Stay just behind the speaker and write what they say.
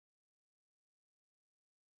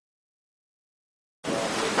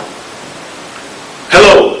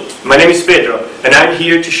My name is Pedro, and I'm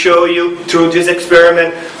here to show you through this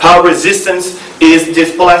experiment how resistant is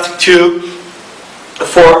this plastic tube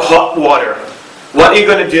for hot water. What you're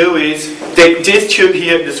going to do is take this tube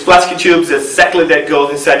here, this plastic tube is exactly that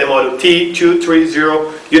goes inside the model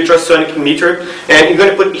T230 ultrasonic meter, and you're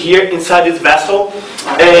going to put it here inside this vessel,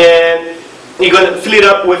 and you're going to fill it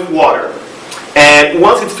up with water. And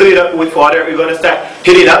once it's filled up with water, you're going to start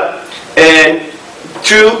heating it up, and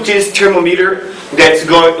through this thermometer that's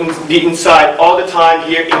going to be inside all the time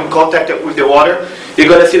here in contact with the water, you're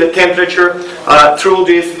going to see the temperature through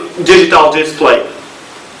this digital display.